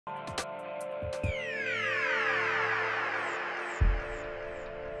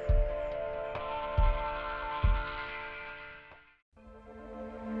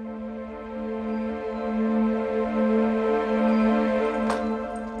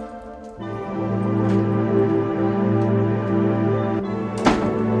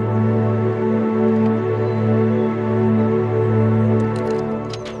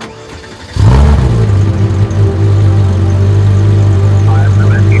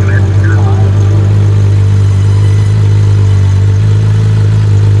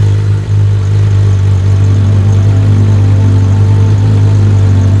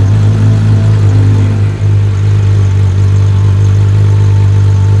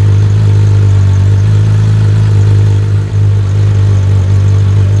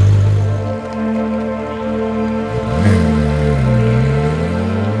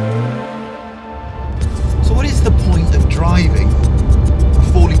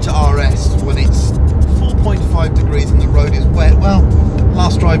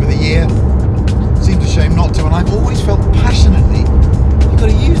Driver of the Year. Seems a shame not to, and I've always felt passionately you've got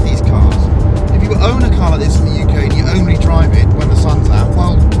to use these cars. If you own a car like this in the UK and you only drive it when the sun's out,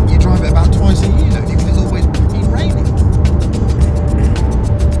 well, you drive it about twice a year, don't you? Because it's always been raining.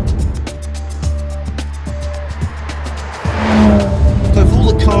 So for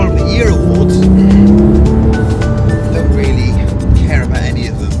all the Car of the Year awards, I don't really care about any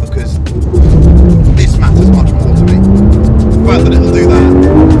of them because this matters much more to me. The fact that it'll do that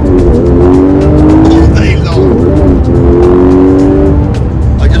all day long,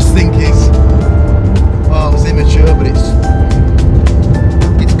 I just think is, well, it's immature, but it's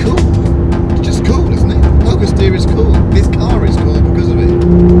cool. It's just cool, isn't it? Oversteer is cool. This car is cool because of it.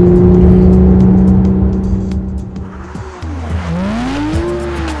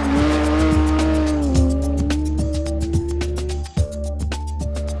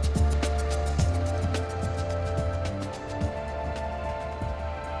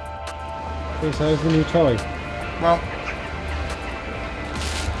 So how's the new toy? Well,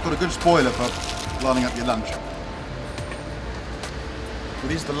 got a good spoiler for lining up your lunch.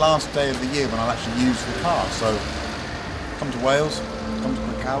 It is the last day of the year when I'll actually use the car, so come to Wales, come to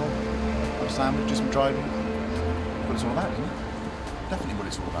Quick have a sandwich, do some driving. What it's all about, isn't it? Definitely what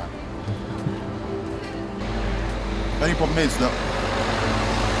it's all about. The only problem is that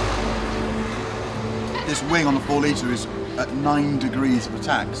this wing on the 4 litre is at 9 degrees of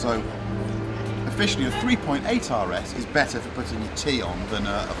attack, so officially a 3.8 RS is better for putting your T on than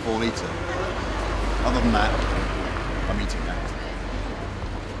a 4 litre. Other than that, I'm eating that.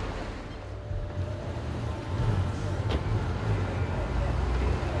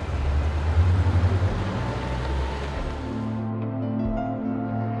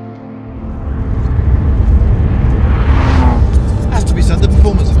 Has to be said, the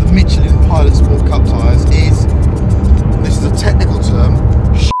performance of the Michelin Pilot Sport Cup tyres is, this is a technical term,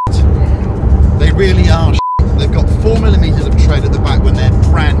 they really are shit. They've got 4mm of tread at the back when they're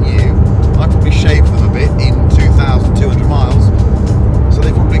brand new. I probably shaved them a bit in 2,200 miles. So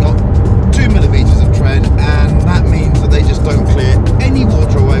they've probably got 2mm of tread, and that means that they just don't clear any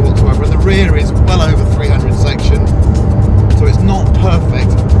water away whatsoever. And the rear is well over 300 section. So it's not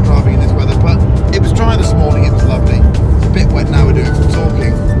perfect driving in this weather, but it was dry this morning, it was lovely. It's a bit wet now, we're doing some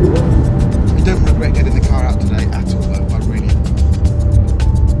talking. I don't regret getting the car out today at all though, I really don't.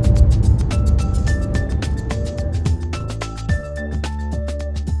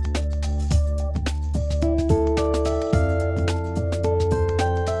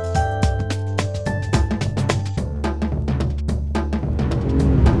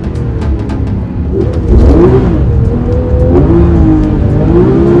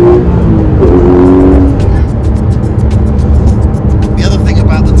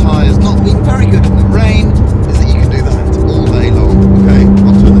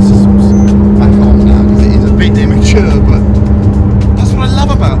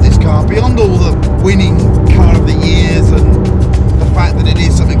 Winning Car of the Years and the fact that it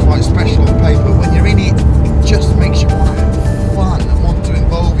is something quite special on paper, when you're in it, it just makes you want to have fun and want to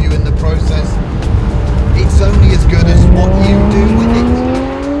involve you in the process. It's only as good as what you do with it.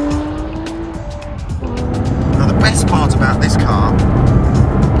 Now the best part about this car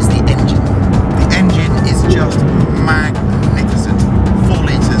is the engine. The engine is just magnificent. 4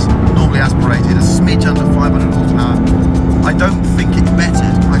 litres, normally aspirated, a smidge under 500 horsepower. I don't think it's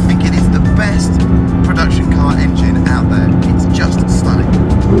bettered. I think it is the best production car engine out there. It's just stunning.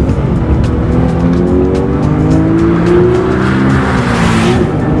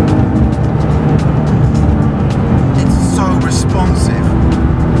 It's so responsive.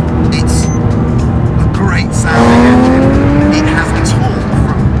 It's a great sounding engine. It has torque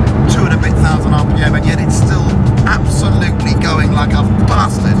from 2 and a bit thousand RPM, and yet it's still absolutely going like a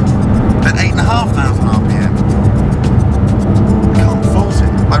bastard at 8,500 RPM.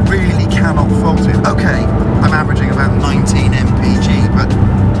 I really cannot fault it. Okay, I'm averaging about 19 mpg, but,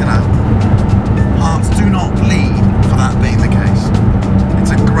 you know, hearts do not bleed for that being the case.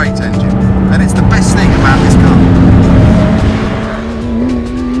 It's a great engine, and it's the best thing about this car.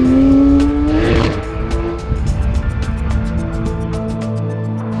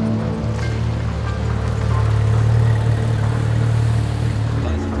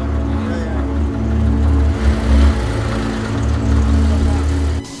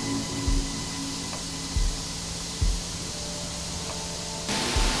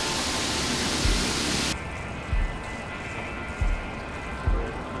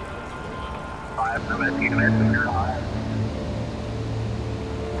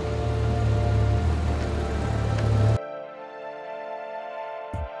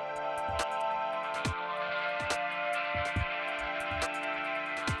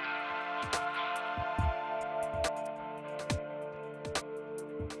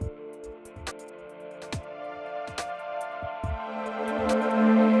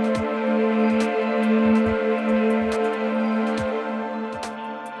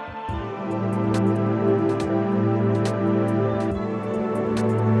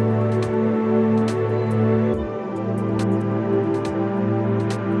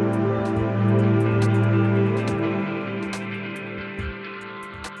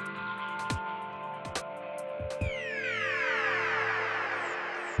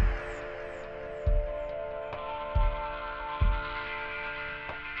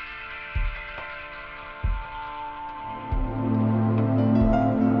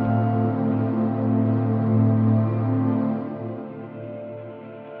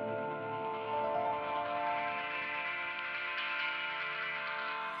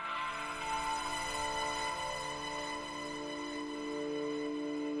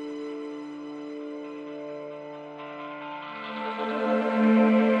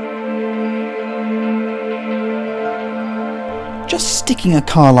 just sticking a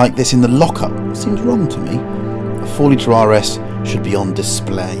car like this in the lockup seems wrong to me. A 4-litre RS should be on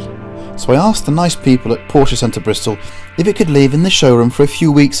display. So I asked the nice people at Porsche Centre Bristol if it could live in the showroom for a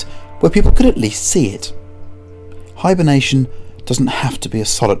few weeks where people could at least see it. Hibernation doesn't have to be a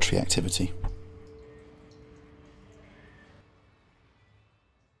solitary activity.